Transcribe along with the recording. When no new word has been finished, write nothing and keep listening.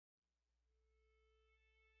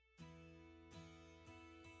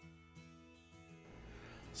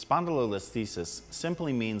Spondylolisthesis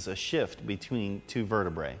simply means a shift between two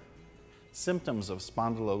vertebrae. Symptoms of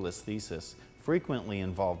spondylolisthesis frequently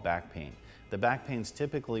involve back pain. The back pain is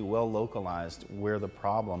typically well localized where the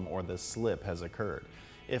problem or the slip has occurred.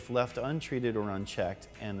 If left untreated or unchecked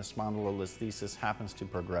and the spondylolisthesis happens to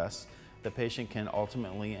progress, the patient can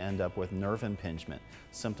ultimately end up with nerve impingement.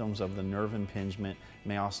 Symptoms of the nerve impingement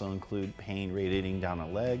may also include pain radiating down a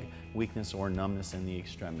leg, weakness or numbness in the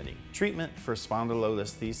extremity. Treatment for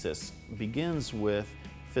spondylolisthesis begins with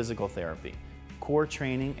physical therapy. Core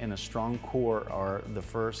training and a strong core are the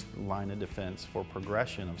first line of defense for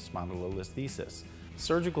progression of spondylolisthesis.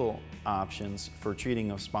 Surgical options for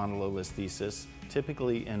treating of spondylolisthesis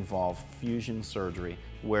typically involve fusion surgery,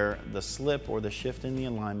 where the slip or the shift in the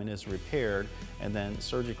alignment is repaired and then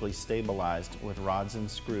surgically stabilized with rods and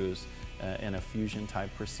screws in a fusion type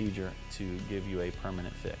procedure to give you a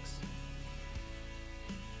permanent fix.